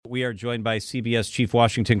We are joined by CBS Chief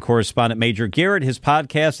Washington Correspondent Major Garrett. His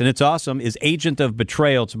podcast, and it's awesome, is Agent of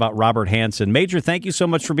Betrayal. It's about Robert Hanssen. Major, thank you so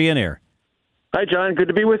much for being here. Hi, John. Good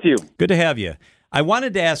to be with you. Good to have you. I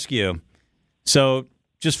wanted to ask you, so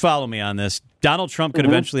just follow me on this. Donald Trump could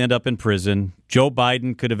eventually end up in prison. Joe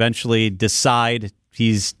Biden could eventually decide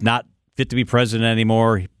he's not fit to be president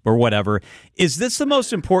anymore or whatever. Is this the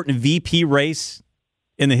most important VP race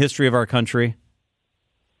in the history of our country?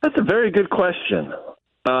 That's a very good question.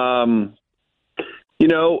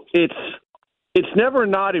 It's never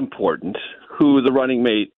not important who the running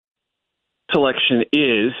mate selection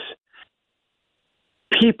is.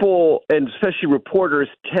 People, and especially reporters,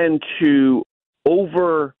 tend to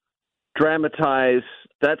over-dramatize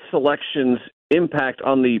that selection's impact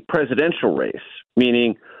on the presidential race,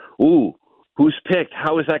 meaning, who's picked?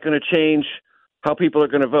 How is that going to change how people are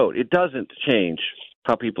going to vote? It doesn't change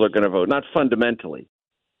how people are going to vote, not fundamentally.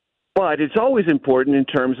 But it's always important in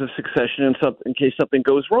terms of succession in case something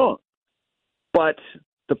goes wrong. But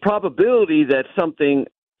the probability that something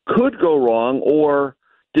could go wrong or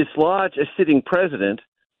dislodge a sitting president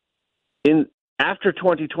after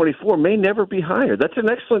 2024 may never be higher. That's an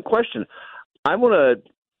excellent question. I want to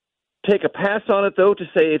take a pass on it, though, to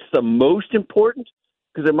say it's the most important,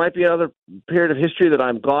 because there might be another period of history that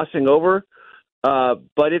I'm glossing over.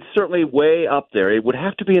 But it's certainly way up there. It would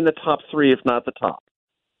have to be in the top three, if not the top.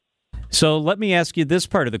 So let me ask you this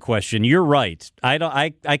part of the question. You're right. I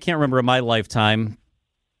can't remember in my lifetime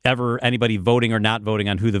ever anybody voting or not voting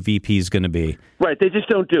on who the VP is going to be. Right. They just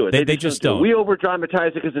don't do it. They just don't. We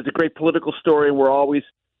over-dramatize it because it's a great political story, and we're always,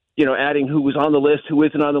 adding who was on the list, who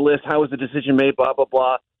isn't on the list, how was the decision made, blah, blah,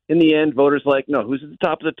 blah. In the end, voters like, no, who's at the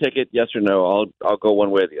top of the ticket, yes or no, I'll go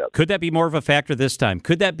one way or the other. Could that be more of a factor this time?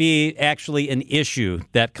 Could that be actually an issue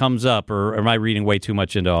that comes up, or am I reading way too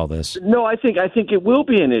much into all this? No, I think it will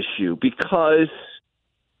be an issue because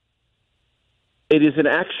it is an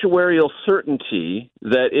actuarial certainty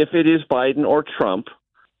that if it is Biden or Trump,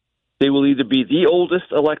 they will either be the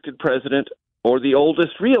oldest elected president or the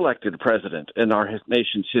oldest reelected president in our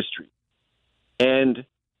nation's history. And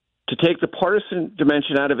to take the partisan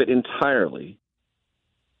dimension out of it entirely,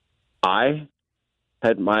 I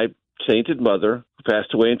had my sainted mother, who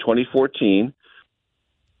passed away in 2014,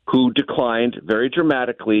 who declined very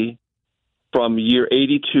dramatically from year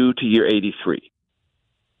 82 to year 83.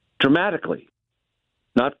 Dramatically.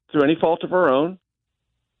 Not through any fault of her own,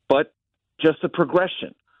 but just the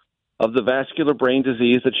progression of the vascular brain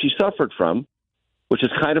disease that she suffered from, which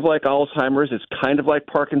is kind of like Alzheimer's. It's kind of like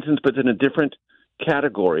Parkinson's, but in a different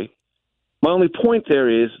category. My only point there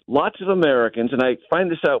is lots of Americans, and I find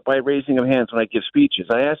this out by raising of hands when I give speeches.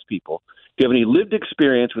 I ask people, do you have any lived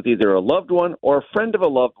experience with either a loved one or a friend of a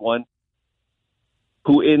loved one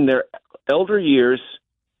who in their elder years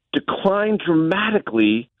declined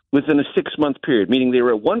dramatically within a 6-month period, meaning they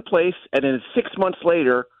were at one place and then 6 months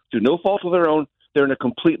later, through no fault of their own, they're in a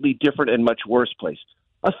completely different and much worse place.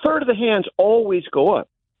 A third of the hands always go up,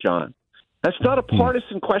 John. That's not a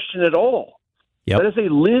partisan question at all. Yep. That is a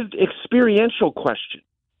lived experiential question.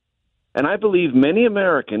 And I believe many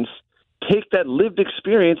Americans take that lived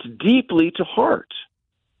experience deeply to heart.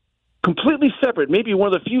 Completely separate, maybe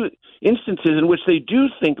one of the few instances in which they do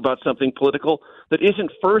think about something political that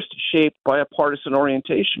isn't first shaped by a partisan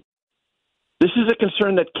orientation. This is a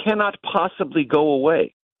concern that cannot possibly go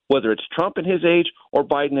away, whether it's Trump in his age or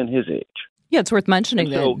Biden in his age. Yeah, it's worth mentioning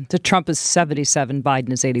that Trump is 77,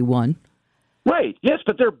 Biden is 81. Right, yes,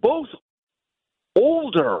 but they're both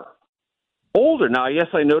older. Now, yes,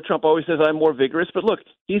 I know Trump always says I'm more vigorous, but look,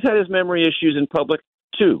 he's had his memory issues in public,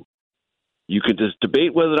 too. You could just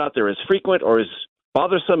debate whether or not they're as frequent or as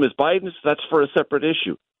bothersome as Biden's. That's for a separate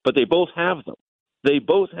issue. But they both have them.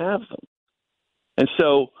 And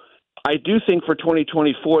so I do think for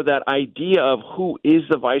 2024, that idea of who is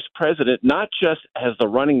the vice president, not just as the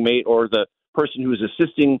running mate or the person who is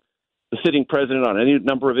assisting the sitting president on any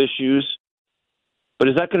number of issues, but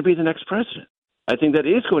is that going to be the next president? I think that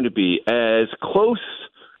is going to be as close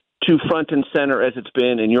to front and center as it's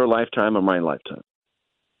been in your lifetime or my lifetime.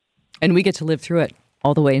 And we get to live through it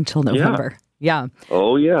all the way until November. Yeah.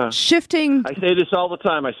 Oh, yeah. Shifting. I say this all the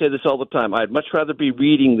time. I'd much rather be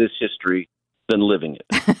reading this history than living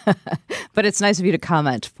it. But it's nice of you to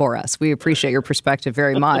comment for us. We appreciate your perspective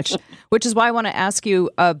very much, which is why I want to ask you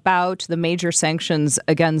about the major sanctions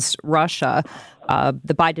against Russia.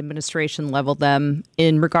 The Biden administration leveled them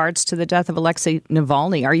in regards to the death of Alexei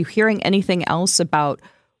Navalny. Are you hearing anything else about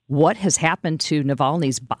what has happened to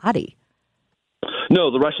Navalny's body? No,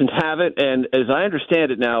 the Russians haven't. And as I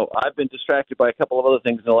understand it now, I've been distracted by a couple of other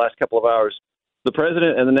things in the last couple of hours. the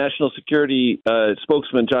president and the national security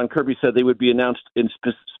spokesman, John Kirby, said they would be announced in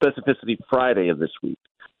specificity Friday of this week,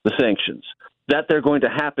 the sanctions. That they're going to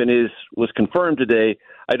happen was confirmed today.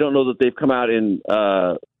 I don't know that they've come out in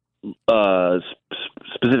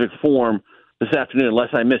specific form this afternoon, unless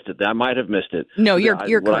I missed it. I might have missed it. No, you're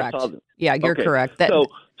correct. Yeah, you're correct.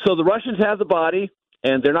 So the Russians have the body,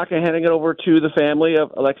 and they're not going to hand it over to the family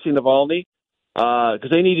of Alexei Navalny because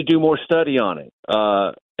they need to do more study on it.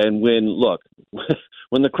 And when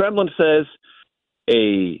the Kremlin says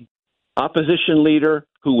a opposition leader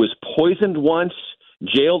who was poisoned once,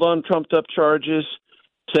 jailed on trumped-up charges,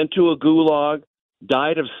 sent to a gulag,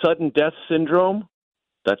 died of sudden death syndrome,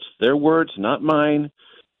 that's their words, not mine,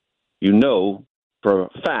 you know for a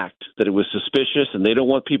fact that it was suspicious, and they don't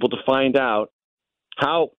want people to find out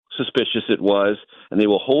how suspicious it was, and they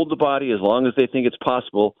will hold the body as long as they think it's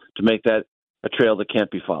possible to make that a trail that can't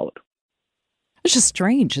be followed. It's just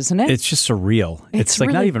strange, isn't it? It's just surreal. It's like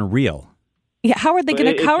really, not even real. Yeah, how are they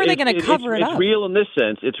going to cover it up? It's real in this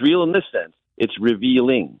sense. It's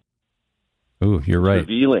revealing. Ooh, you're right.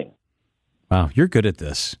 Revealing. Wow, you're good at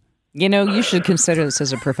this. You should consider this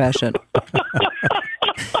as a profession.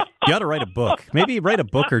 You ought to write a book. Maybe write a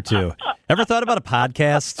book or two. Ever thought about a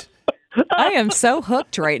podcast? I am so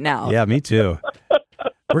hooked right now. Yeah, me too.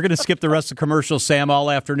 We're going to skip the rest of commercial, Sam,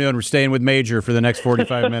 all afternoon. We're staying with Major for the next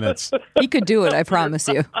 45 minutes. He could do it, I promise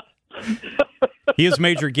you. He is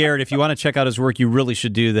Major Garrett. If you want to check out his work, you really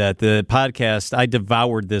should do that. The podcast, I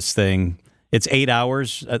devoured this thing. It's 8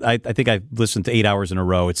 hours. I think I listened to 8 hours in a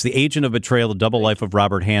row. It's The Agent of Betrayal, The Double Life of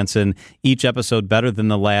Robert Hansen. Each episode better than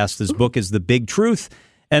the last. His book is The Big Truth.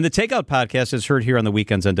 And the Takeout podcast is heard here on the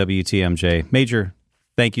weekends on WTMJ. Major,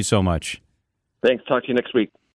 thank you so much. Thanks. Talk to you next week.